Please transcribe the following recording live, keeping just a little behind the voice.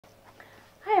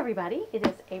everybody, it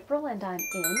is April and I'm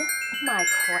in my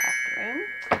craft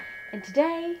room, and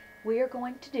today we are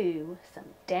going to do some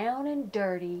down and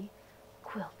dirty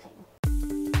quilting.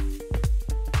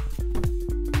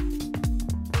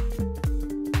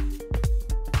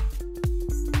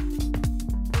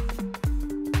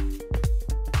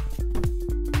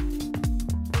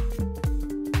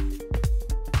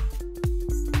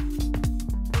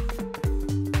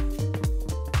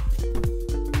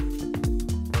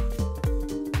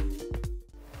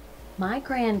 My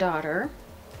granddaughter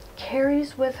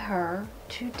carries with her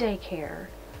to daycare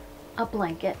a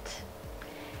blanket,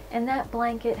 and that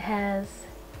blanket has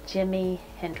Jimi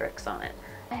Hendrix on it.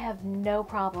 I have no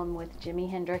problem with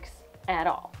Jimi Hendrix at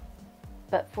all,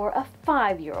 but for a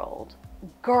 5-year-old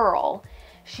girl,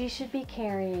 she should be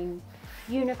carrying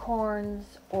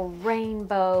unicorns or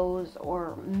rainbows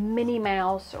or Minnie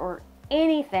Mouse or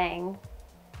anything.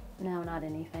 No, not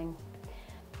anything.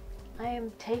 I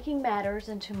am taking matters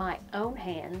into my own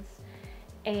hands,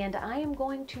 and I am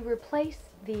going to replace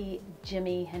the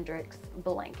Jimi Hendrix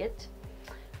blanket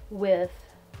with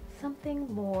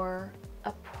something more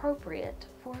appropriate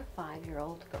for a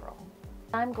 5-year-old girl.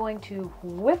 I'm going to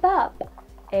whip up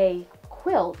a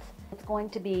quilt. It's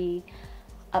going to be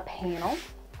a panel,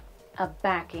 a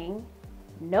backing,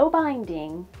 no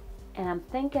binding, and I'm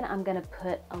thinking I'm going to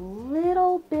put a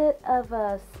little bit of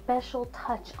a special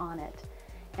touch on it.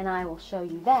 And I will show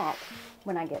you that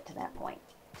when I get to that point.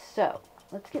 So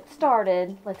let's get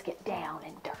started. Let's get down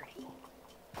and dirty.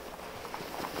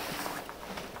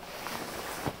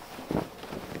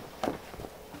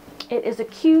 It is a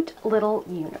cute little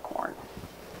unicorn.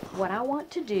 What I want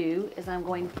to do is I'm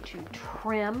going to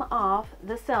trim off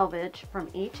the selvage from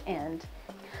each end.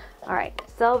 All right,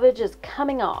 selvage is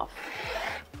coming off.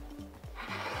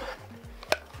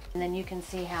 And then you can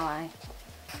see how I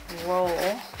roll.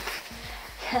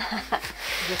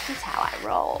 This is how I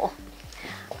roll.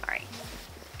 All right.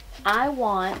 I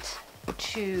want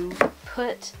to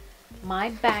put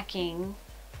my backing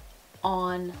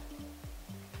on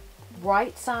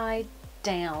right side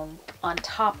down on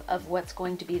top of what's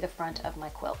going to be the front of my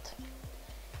quilt.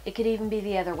 It could even be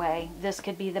the other way. This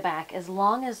could be the back. As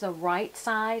long as the right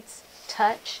sides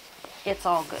touch, it's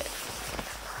all good.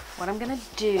 What I'm going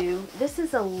to do, this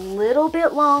is a little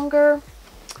bit longer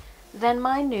than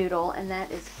my noodle, and that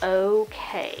is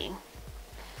okay.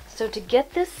 So to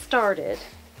get this started,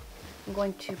 I'm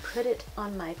going to put it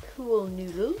on my pool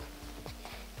noodle,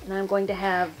 and I'm going to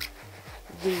have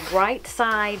the right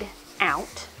side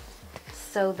out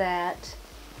so that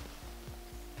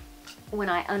when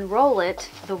I unroll it,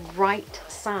 the right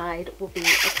side will be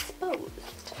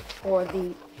exposed, or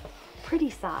the pretty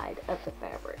side of the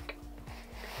fabric.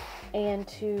 And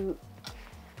to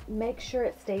make sure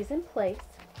it stays in place,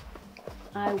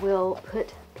 I will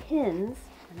put pins.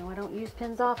 I know I don't use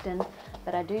pins often,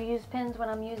 but I do use pins when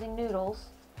I'm using noodles.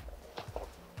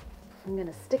 I'm going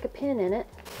to stick a pin in it,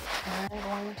 and I'm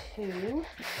going to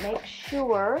make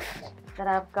sure that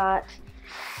I've got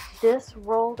this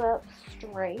rolled up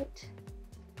straight,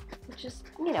 which is,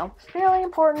 you know, fairly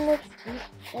important.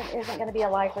 It isn't going to be a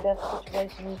life or death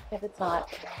situation if it's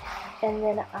not. And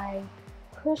then I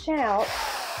push out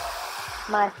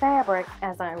my fabric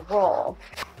as I roll.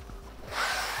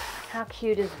 How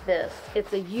cute is this?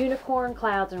 It's a unicorn,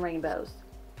 clouds, and rainbows.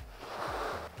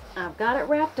 I've got it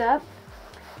wrapped up,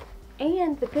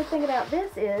 and the good thing about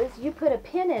this is you put a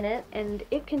pin in it and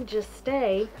it can just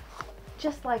stay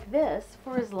just like this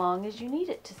for as long as you need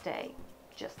it to stay,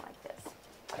 just like this.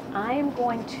 I am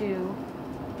going to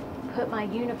put my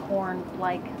unicorn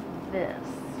like this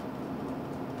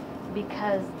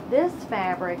because this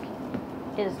fabric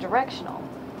is directional.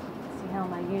 See how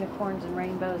my unicorns and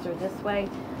rainbows are this way?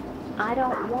 I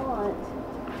don't want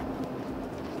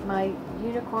my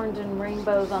unicorns and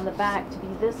rainbows on the back to be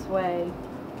this way,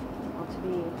 or to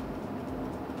be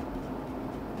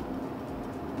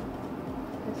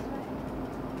this way.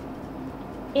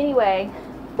 Anyway,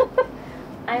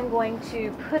 I'm going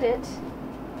to put it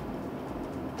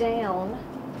down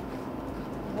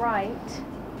right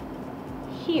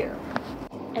here.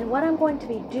 And what I'm going to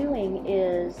be doing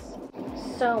is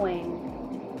sewing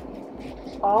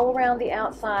all around the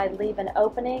outside, leave an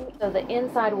opening so the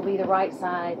inside will be the right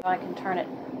side. I can turn it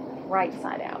right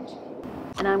side out.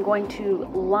 And I'm going to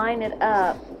line it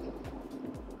up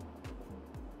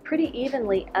pretty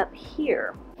evenly up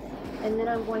here. And then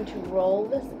I'm going to roll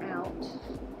this out.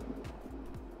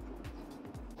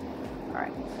 All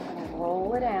right, so I'm going to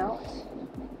roll it out.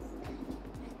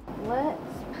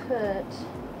 Let's put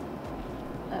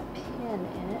a pin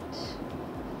in it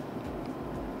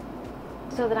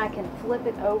so that I can flip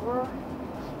it over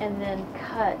and then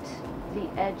cut the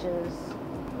edges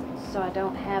so I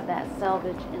don't have that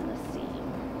selvage in the seam.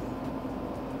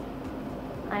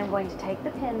 I'm going to take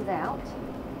the pins out.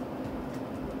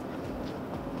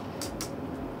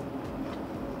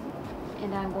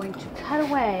 And I'm going to cut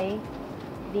away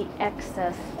the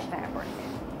excess fabric.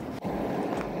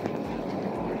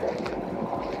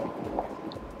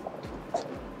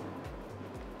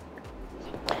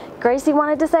 Gracie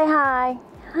wanted to say hi.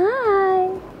 Hi.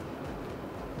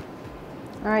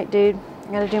 All right, dude,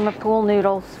 I gotta do my pool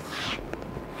noodles.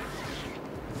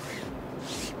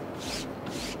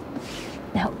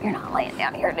 No, you're not laying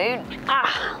down here, dude.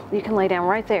 Ah, you can lay down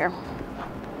right there.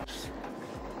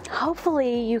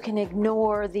 Hopefully you can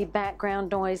ignore the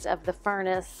background noise of the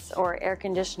furnace or air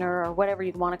conditioner or whatever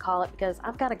you'd want to call it, because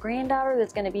I've got a granddaughter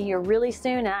that's going to be here really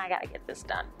soon and I got to get this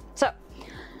done. So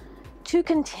to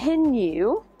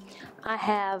continue, I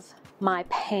have my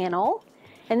panel,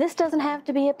 and this doesn't have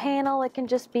to be a panel, it can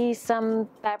just be some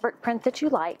fabric print that you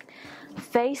like,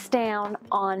 face down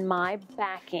on my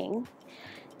backing,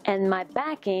 and my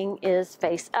backing is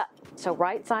face up, so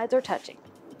right sides are touching.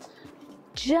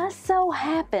 Just so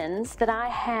happens that I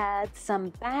had some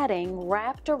batting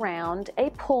wrapped around a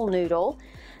pool noodle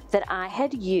that I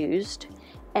had used,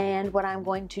 and what I'm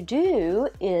going to do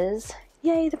is,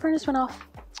 yay, the furnace went off.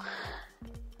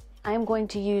 I'm going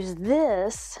to use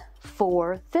this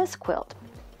for this quilt.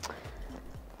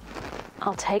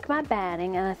 I'll take my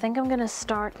batting, and I think I'm going to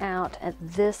start out at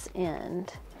this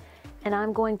end, and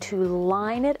I'm going to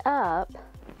line it up.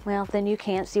 Well, then you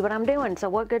can't see what I'm doing, so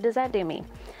what good does that do me?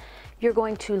 You're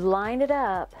going to line it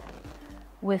up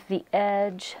with the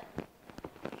edge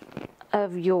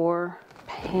of your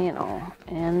panel,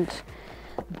 and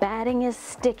batting is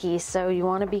sticky, so you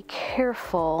want to be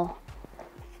careful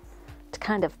to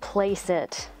kind of place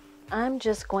it. I'm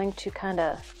just going to kind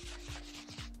of,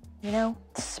 you know,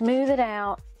 smooth it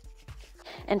out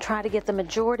and try to get the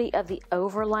majority of the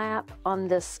overlap on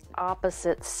this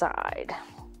opposite side.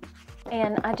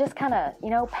 And I just kind of, you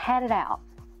know, pat it out.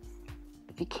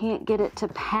 If you can't get it to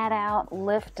pat out,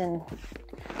 lift and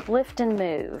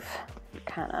move,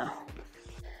 kind of.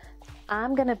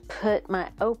 I'm gonna put my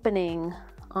opening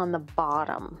on the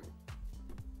bottom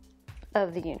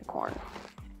of the unicorn.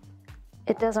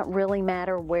 It doesn't really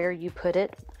matter where you put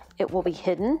it. It will be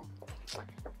hidden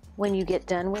when you get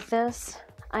done with this.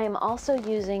 I am also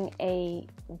using a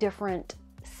different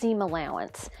seam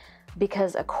allowance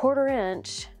because a 1/4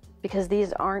 inch, because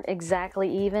these aren't exactly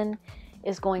even,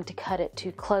 is going to cut it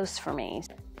too close for me.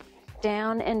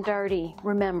 Down and dirty,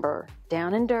 remember,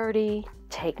 down and dirty,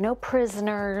 take no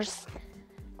prisoners,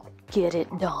 get it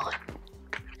done.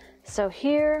 So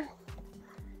here,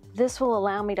 this will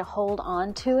allow me to hold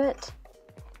on to it.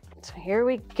 So here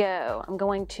we go. I'm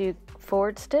going to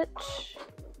forward stitch.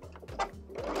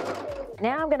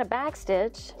 Now I'm going to back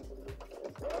stitch.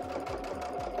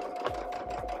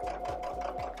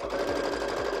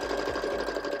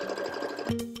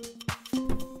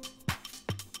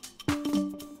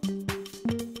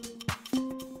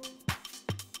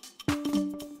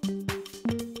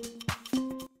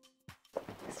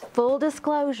 Full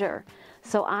disclosure,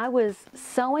 so I was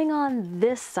sewing on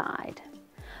this side,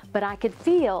 but I could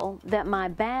feel that my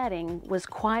batting was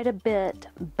quite a bit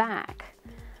back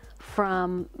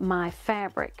from my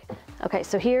fabric. Okay,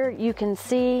 so here you can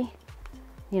see,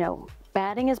 you know,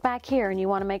 batting is back here, and you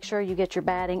want to make sure you get your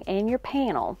batting and your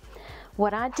panel.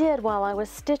 What I did while I was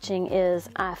stitching is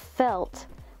I felt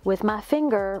with my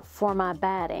finger for my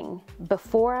batting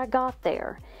before I got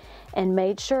there, and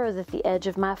made sure that the edge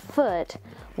of my foot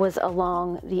was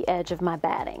along the edge of my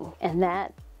batting, and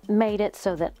that made it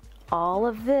so that all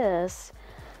of this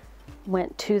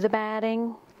went to the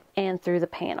batting and through the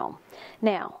panel.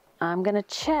 Now I'm going to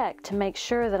check to make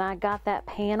sure that I got that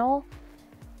panel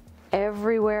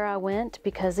everywhere I went,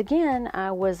 because again,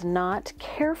 I was not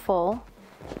careful.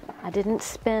 I didn't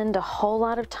spend a whole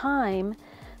lot of time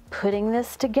putting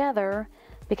this together,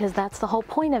 because that's the whole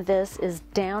point of this, is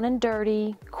down and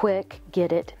dirty, quick,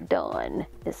 get it done.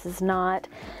 This is not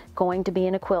going to be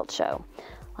in a quilt show.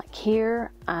 Like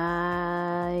here,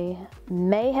 I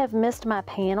may have missed my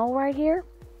panel right here.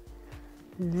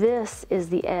 This is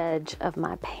the edge of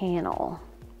my panel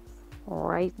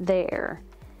right there.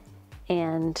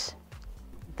 And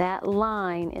that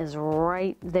line is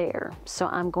right there. So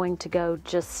I'm going to go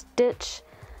just stitch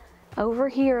over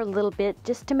here a little bit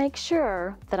just to make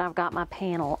sure that I've got my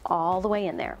panel all the way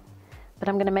in there. But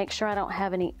I'm going to make sure I don't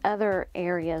have any other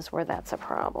areas where that's a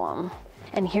problem.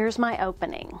 And here's my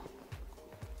opening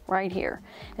right here.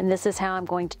 And this is how I'm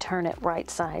going to turn it right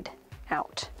side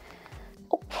out.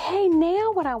 Okay,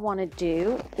 now what I want to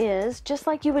do is, just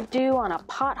like you would do on a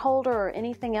pot holder or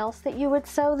anything else that you would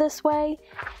sew this way,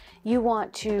 you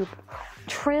want to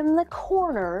trim the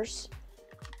corners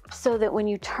so that when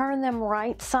you turn them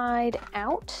right side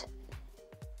out,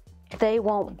 they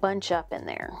won't bunch up in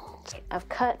there. I've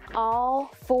cut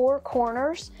all 4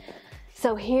 corners.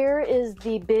 So here is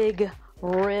the big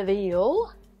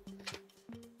reveal.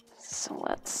 So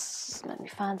let me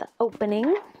find the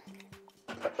opening.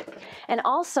 And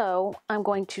also I'm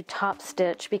going to top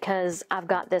stitch because I've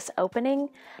got this opening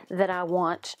that I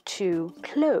want to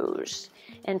close,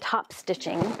 and top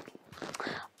stitching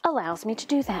allows me to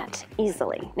do that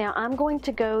easily. Now I'm going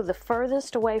to go the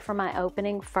furthest away from my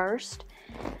opening first.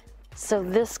 So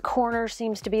this corner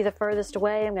seems to be the furthest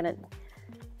away. I'm going to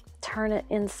turn it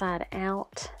inside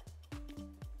out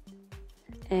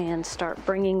and start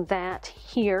bringing that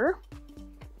here.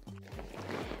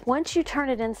 Once you turn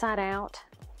it inside out,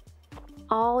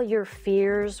 all your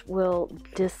fears will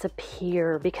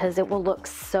disappear because it will look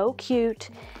so cute,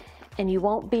 and you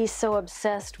won't be so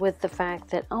obsessed with the fact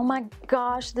that, oh my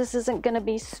gosh, this isn't going to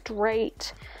be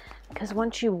straight. Because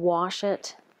once you wash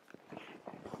it,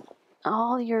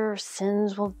 all your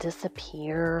sins will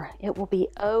disappear. It will be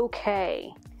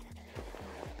okay.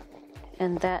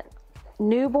 And that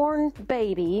newborn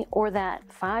baby or that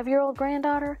 5-year-old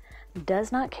granddaughter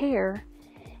does not care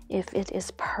if it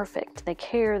is perfect. They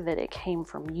care that it came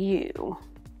from you.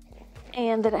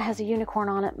 And that it has a unicorn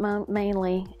on it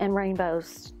mainly, and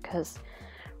rainbows, because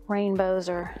rainbows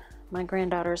are my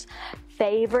granddaughter's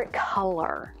favorite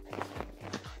color.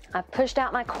 I pushed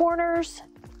out my corners.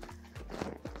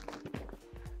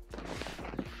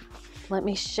 Let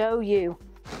me show you.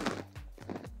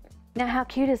 Now how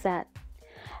cute is that?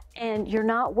 And you're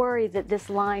not worried that this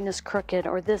line is crooked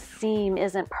or this seam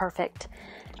isn't perfect.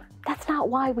 That's not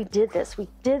why we did this. We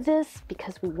did this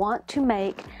because we want to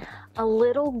make a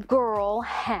little girl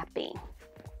happy.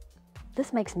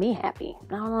 This makes me happy.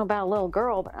 I don't know about a little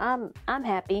girl, but I'm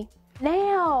happy.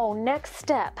 Now, next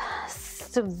step.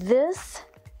 So this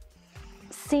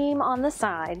seam on the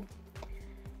side,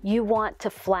 you want to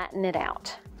flatten it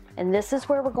out. And this is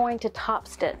where we're going to top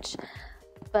stitch.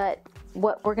 But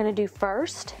what we're going to do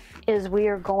first is we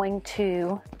are going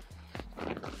to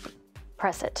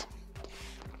press it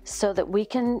so that we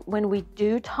can, when we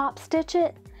do top stitch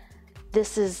it,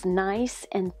 this is nice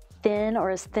and thin, or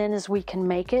as thin as we can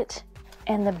make it.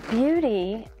 And the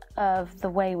beauty of the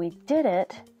way we did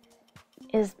it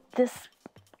is this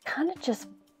kind of just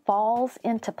falls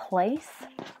into place.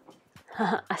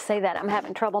 I say that, I'm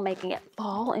having trouble making it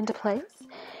fall into place.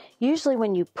 Usually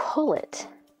when you pull it,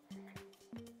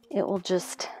 it will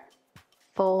just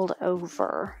fold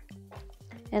over.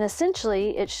 And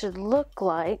essentially it should look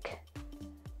like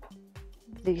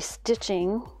the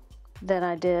stitching that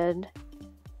I did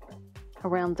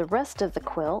around the rest of the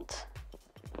quilt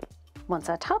once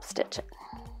I top stitch it.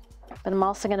 But I'm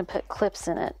also going to put clips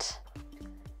in it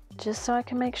just so I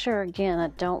can make sure, again, I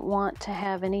don't want to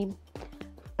have any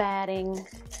batting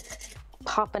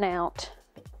popping out,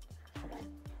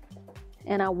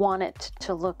 and I want it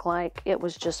to look like it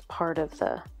was just part of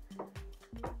the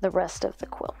rest of the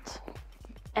quilt.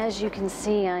 As you can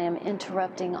see, I am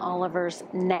interrupting Oliver's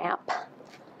nap.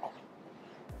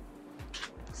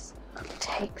 So I'll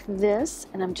take this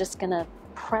and I'm just going to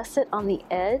press it on the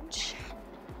edge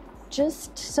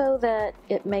just so that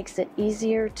it makes it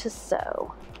easier to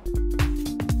sew.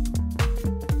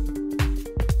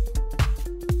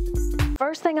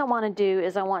 First thing I want to do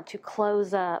is I want to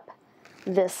close up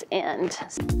this end.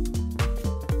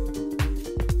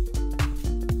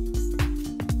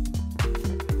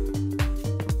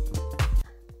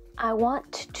 I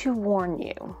want to warn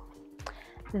you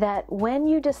that when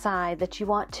you decide that you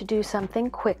want to do something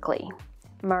quickly,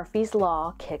 Murphy's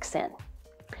Law kicks in.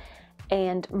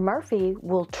 And Murphy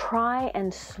will try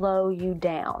and slow you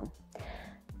down.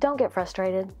 Don't get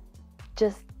frustrated.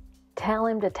 Just tell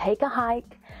him to take a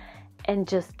hike and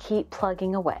just keep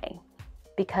plugging away,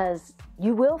 because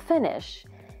you will finish.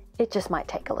 It just might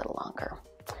take a little longer.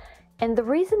 And the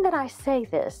reason that I say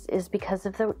this is because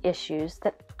of the issues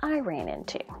that I ran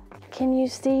into. Can you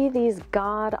see these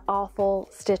god-awful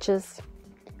stitches?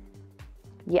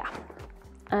 Yeah,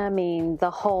 I mean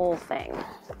the whole thing.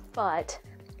 But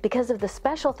because of the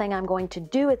special thing I'm going to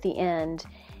do at the end,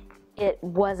 it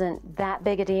wasn't that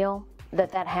big a deal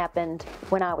that happened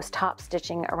when I was top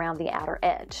stitching around the outer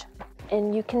edge.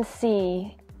 And you can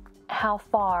see how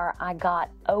far I got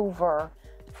over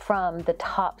from the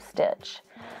top stitch.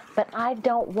 But I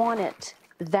don't want it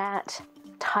that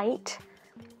tight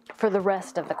for the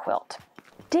rest of the quilt.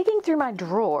 digging through my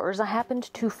drawers, I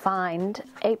happened to find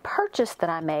a purchase that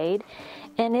I made,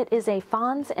 and it is a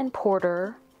Fons and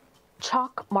Porter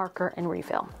chalk marker and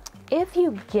refill. If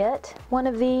you get one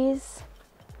of these,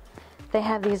 they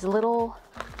have these little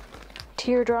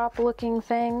teardrop looking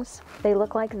things. They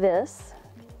look like this.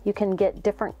 You can get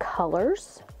different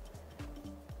colors.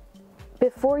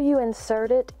 Before you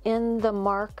insert it in the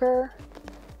marker,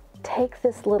 take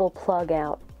this little plug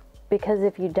out, because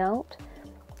if you don't,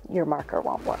 your marker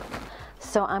won't work.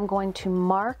 So I'm going to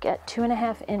mark at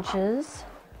 2.5 inches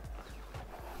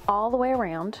all the way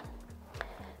around,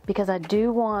 because I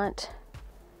do want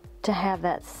to have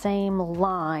that same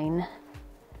line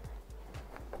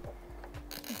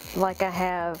like I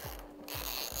have.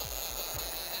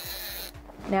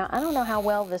 Now, I don't know how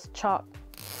well this chalk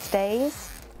stays,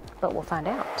 but we'll find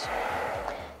out,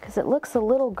 because it looks a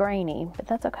little grainy, but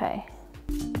that's okay.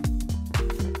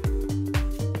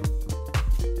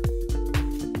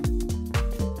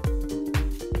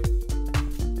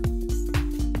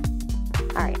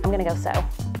 All right, I'm gonna go sew.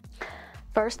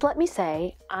 First, let me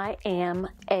say I am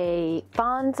a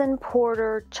Fons and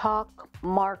Porter chalk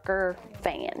marker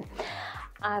fan.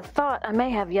 I thought I may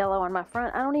have yellow on my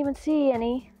front. I don't even see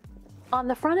any on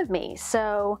the front of me.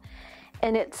 So,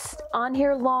 and it's on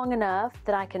here long enough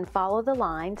that I can follow the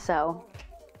line. So,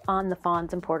 on the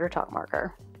Fons and Porter chalk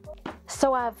marker.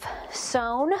 So I've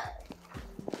sewn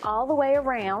all the way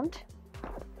around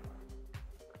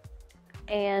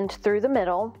and through the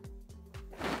middle.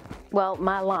 Well,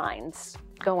 my lines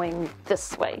going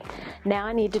this way. Now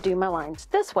I need to do my lines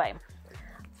this way.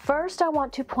 First, I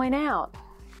want to point out,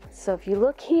 so if you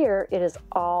look here, it is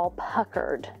all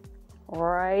puckered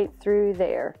right through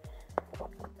there.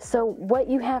 So what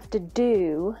you have to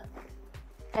do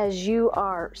as you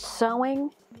are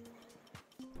sewing,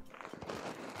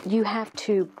 you have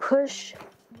to push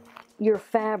your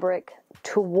fabric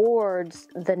towards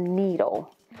the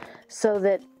needle so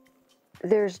that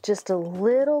there's just a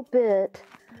little bit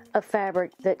of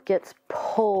fabric that gets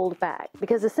pulled back,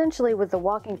 because essentially with the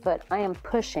walking foot I am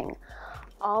pushing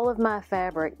all of my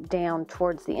fabric down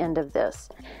towards the end of this.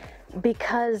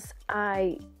 Because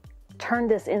I turned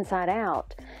this inside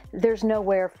out, there's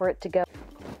nowhere for it to go.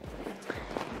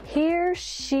 Here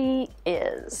she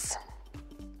is.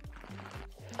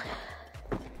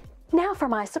 Now for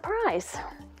my surprise.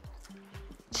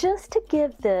 Just to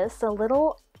give this a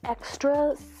little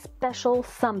extra special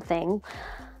something,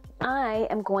 I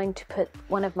am going to put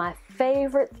one of my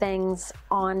favorite things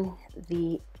on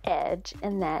the edge,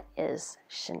 and that is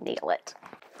chenille.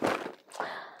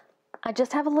 I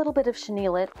just have a little bit of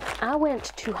chenille. I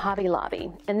went to Hobby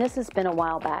Lobby, and this has been a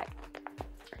while back.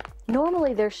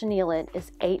 Normally their chenille is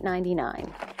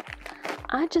 $8.99.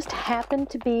 I just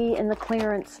happened to be in the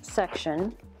clearance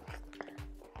section,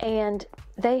 and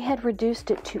they had reduced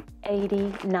it to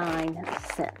 89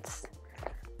 cents.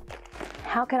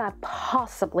 How could I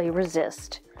possibly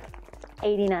resist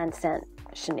 89-cent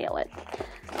chenille?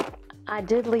 I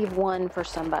did leave one for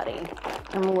somebody.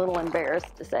 I'm a little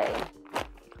embarrassed to say,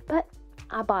 but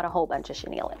I bought a whole bunch of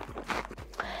chenille.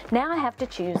 Now I have to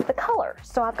choose the color.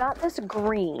 So I've got this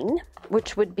green,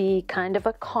 which would be kind of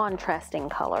a contrasting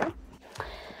color.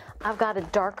 I've got a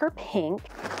darker pink,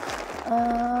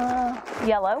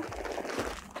 yellow.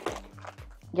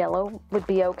 Yellow would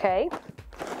be okay.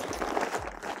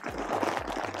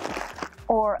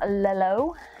 Or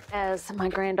lello, as my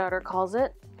granddaughter calls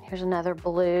it. Here's another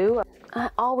blue. I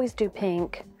always do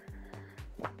pink.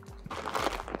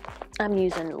 I'm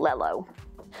using lello.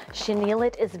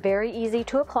 Chenille is very easy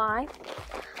to apply.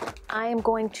 I am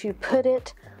going to put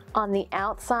it on the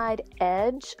outside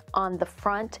edge, on the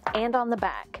front, and on the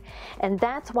back. And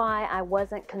that's why I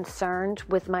wasn't concerned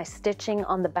with my stitching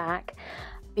on the back,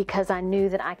 because I knew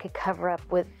that I could cover up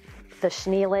with the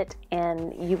chenille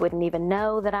and you wouldn't even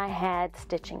know that I had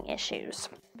stitching issues.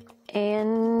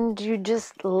 And you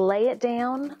just lay it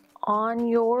down on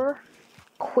your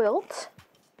quilt.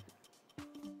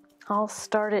 I'll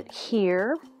start it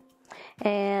here,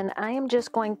 and I am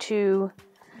just going to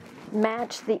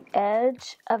match the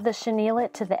edge of the chenille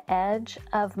to the edge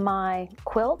of my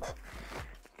quilt,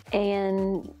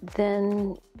 and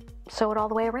then sew it all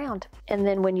the way around. And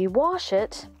then when you wash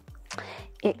it,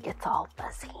 it gets all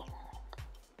fuzzy.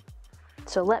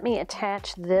 So let me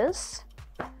attach this,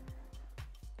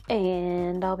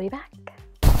 and I'll be back.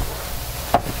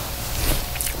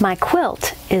 My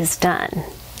quilt is done.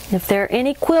 If there are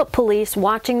any quilt police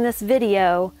watching this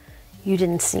video, you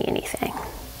didn't see anything.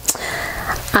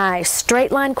 I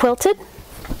straight line quilted.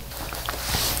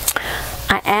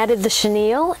 I added the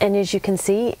chenille, and as you can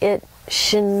see, it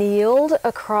chenilled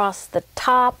across the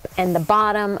top and the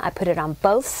bottom. I put it on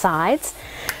both sides.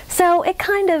 So it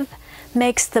kind of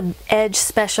makes the edge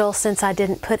special since I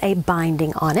didn't put a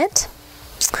binding on it.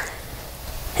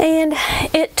 And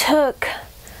it took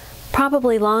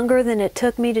probably longer than it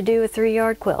took me to do a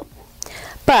 3-yard quilt.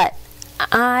 But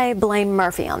I blame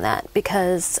Murphy on that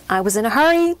because I was in a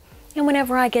hurry, and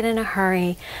whenever I get in a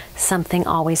hurry, something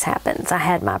always happens. I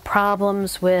had my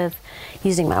problems with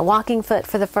using my walking foot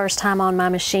for the first time on my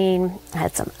machine. I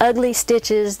had some ugly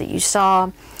stitches that you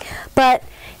saw, but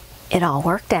it all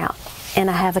worked out, and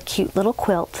I have a cute little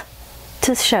quilt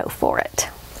to show for it.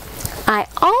 I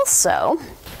also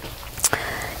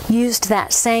used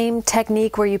that same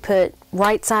technique where you put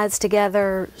right sides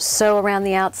together, sew around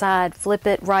the outside, flip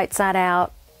it right side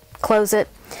out, close it.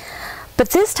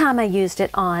 But this time I used it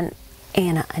on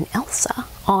Anna and Elsa.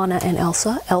 Anna and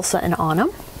Elsa, Elsa and Anna.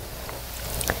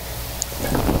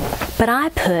 But I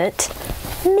put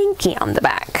Minky on the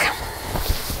back.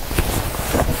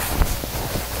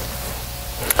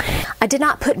 I did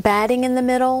not put batting in the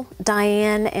middle.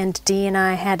 Diane and Dee and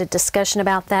I had a discussion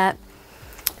about that.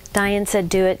 Diane said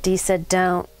do it, Dee said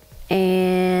don't,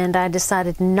 and I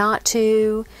decided not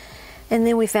to, and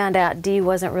then we found out Dee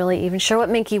wasn't really even sure what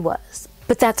Minky was,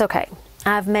 but that's okay.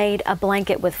 I've made a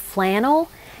blanket with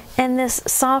flannel and this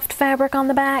soft fabric on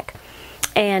the back,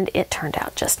 and it turned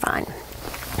out just fine.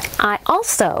 I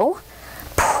also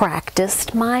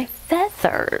practiced my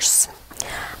feathers.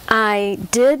 I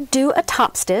did do a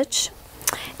top stitch,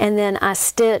 and then I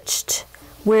stitched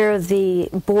where the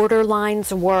border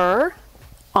lines were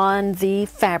on the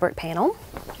fabric panel,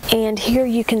 and here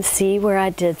you can see where I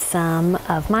did some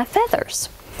of my feathers.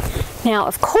 Now,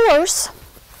 of course,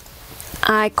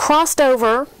 I crossed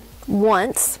over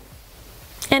once,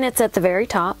 and it's at the very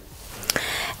top,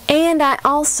 and I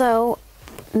also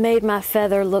made my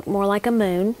feather look more like a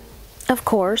moon, of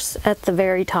course, at the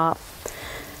very top.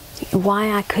 Why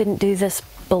I couldn't do this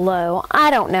below, I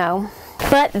don't know,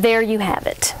 but there you have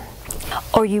it.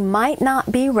 Or you might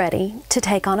not be ready to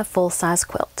take on a full-size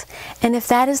quilt. And if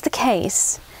that is the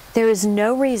case, there is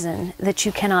no reason that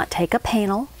you cannot take a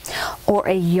panel or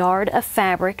a yard of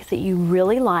fabric that you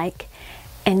really like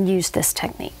and use this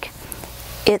technique.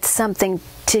 It's something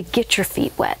to get your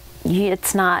feet wet.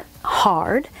 It's not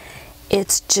hard.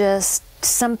 It's just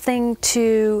something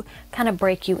to kind of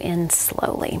break you in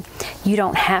slowly. You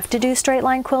don't have to do straight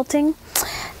line quilting.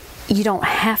 You don't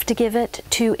have to give it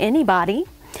to anybody.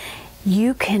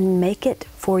 You can make it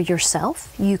for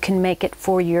yourself. You can make it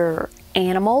for your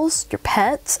animals, your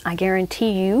pets. I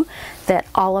guarantee you that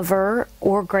Oliver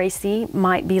or Gracie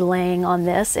might be laying on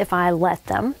this if I let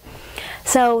them.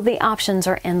 So the options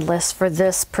are endless for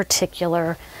this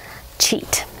particular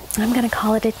cheat. I'm going to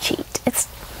call it a cheat. It's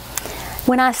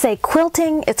when I say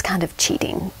quilting, it's kind of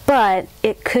cheating, but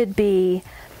it could be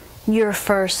your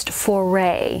first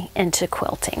foray into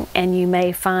quilting, and you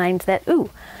may find that,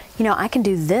 ooh, you know, I can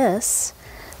do this,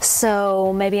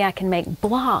 so maybe I can make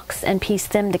blocks and piece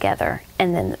them together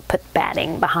and then put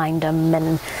batting behind them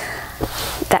and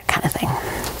that kind of thing.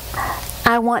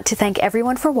 I want to thank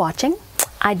everyone for watching.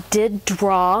 I did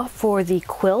draw for the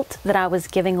quilt that I was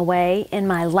giving away in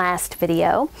my last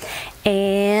video,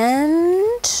 and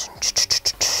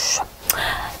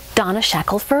Donna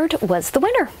Shackelford was the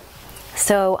winner.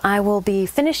 So I will be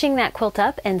finishing that quilt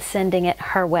up and sending it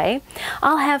her way.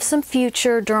 I'll have some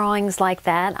future drawings like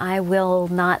that. I will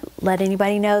not let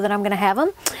anybody know that I'm going to have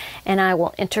them, and I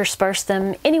will intersperse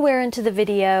them anywhere into the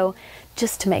video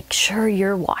just to make sure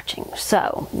you're watching.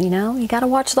 So, you know, you got to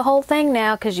watch the whole thing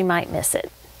now because you might miss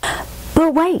it.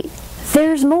 But wait,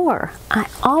 there's more. I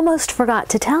almost forgot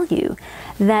to tell you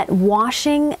that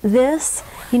washing this,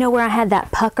 you know where I had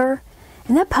that pucker?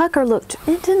 And that pucker it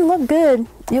didn't look good.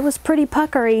 It was pretty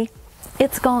puckery.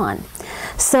 It's gone.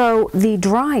 So the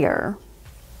dryer,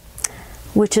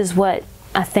 which is what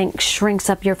I think shrinks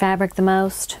up your fabric the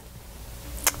most,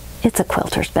 it's a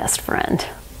quilter's best friend.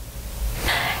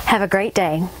 Have a great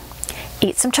day.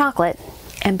 Eat some chocolate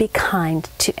and be kind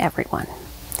to everyone.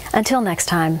 Until next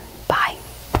time, bye.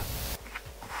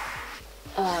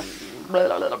 Blah,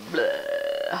 blah,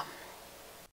 blah.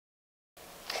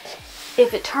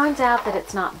 If it turns out that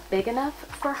it's not big enough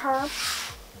for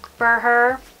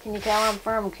her, can you tell I'm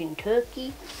from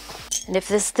Kentucky? And if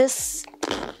this,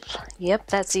 yep,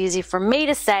 that's easy for me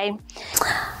to say.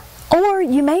 Or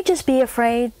you may just be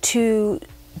afraid to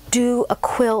do a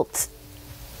quilt.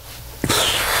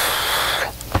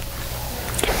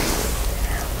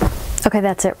 Okay,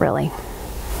 that's it really.